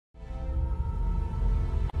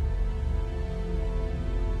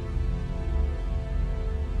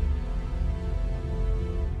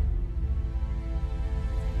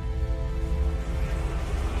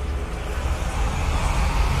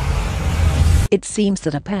It seems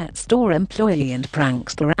that a pet store employee and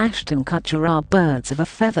prankster Ashton Kutcher are birds of a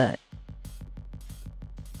feather.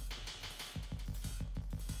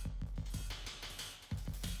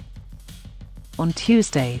 On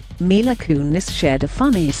Tuesday, Mila Kunis shared a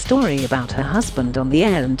funny story about her husband on the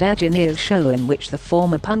Ellen DeGeneres Show, in which the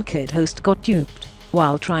former punkid host got duped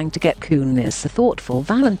while trying to get Kunis a thoughtful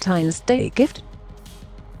Valentine's Day gift.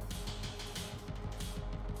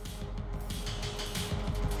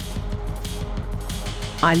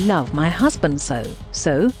 "I love my husband so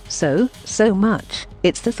much.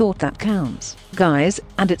 It's the thought that counts, guys,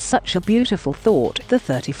 and it's such a beautiful thought," the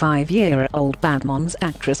 35-year-old Bad Moms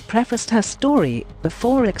actress prefaced her story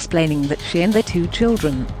before explaining that she and their two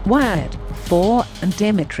children, Wyatt, 4, and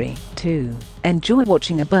Dimitri, 2, enjoy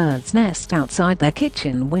watching a bird's nest outside their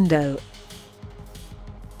kitchen window.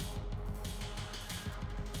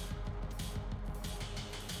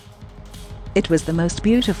 "It was the most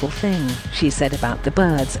beautiful thing," she said about the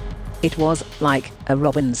birds. "It was like a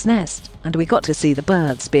robin's nest, and we got to see the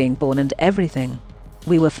birds being born and everything.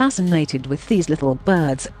 We were fascinated with these little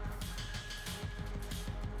birds."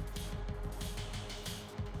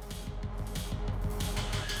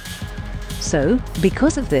 So,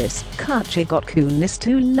 because of this, Kutcher got Kunis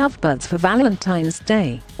 2 lovebirds for Valentine's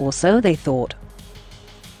Day, or so they thought.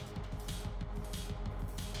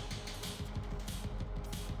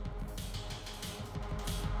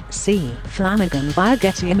 See Flanagan via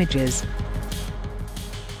Getty Images.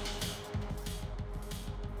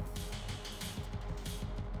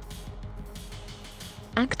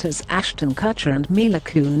 Actors Ashton Kutcher and Mila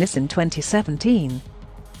Kunis in 2017.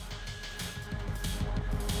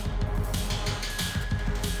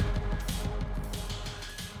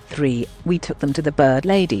 We took them to the bird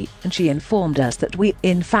lady, and she informed us that we,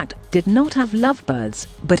 in fact, did not have lovebirds,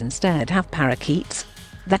 but instead have parakeets.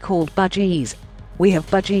 They're called budgies. We have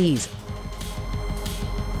budgies.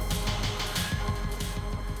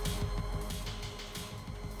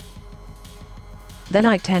 They're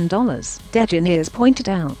like $10, DeGeneres pointed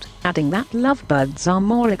out, adding that lovebirds are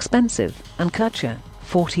more expensive, and Kutcher,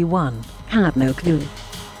 41, had no clue.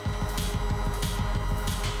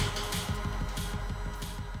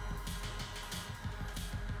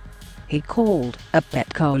 He called a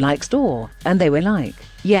Petco-like store, and they were like,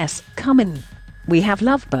 "Yes, come in. We have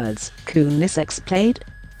lovebirds," Kunis explained.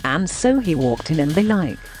 And so he walked in and they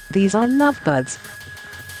like, "These are lovebirds."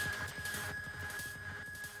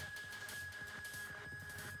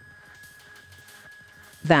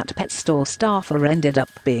 That pet store staffer ended up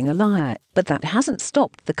being a liar, but that hasn't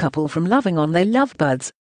stopped the couple from loving on their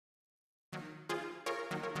lovebirds.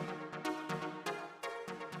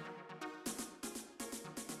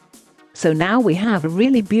 So now we have a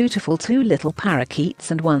really beautiful 2 little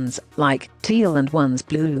parakeets, and one's like teal and one's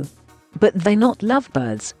blue. But they're not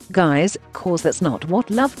lovebirds, guys, cause that's not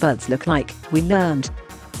what lovebirds look like, we learned.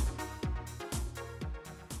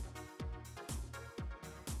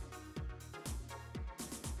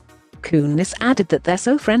 Kunis added that they're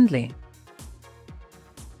so friendly.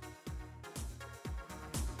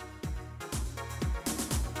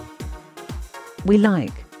 "We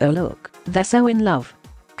like, oh look, they're so in love,"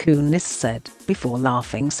 Kunis said, before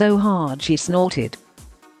laughing so hard she snorted.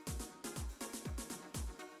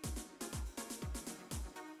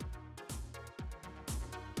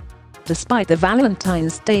 Despite the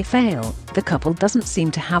Valentine's Day fail, the couple doesn't seem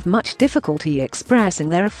to have much difficulty expressing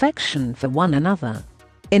their affection for one another.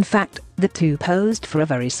 In fact, the two posed for a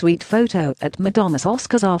very sweet photo at Madonna's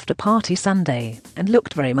Oscars after party Sunday, and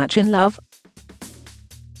looked very much in love.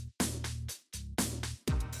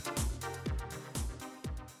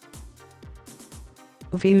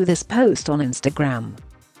 View this post on Instagram.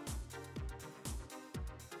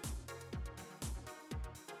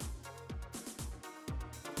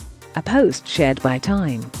 A post shared by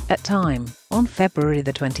Time, on February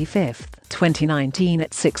the 25th, 2019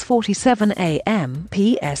 at 6:47 a.m.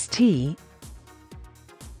 PST.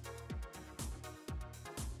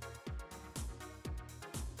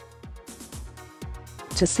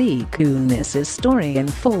 To see Kunis' story in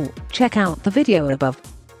full, check out the video above.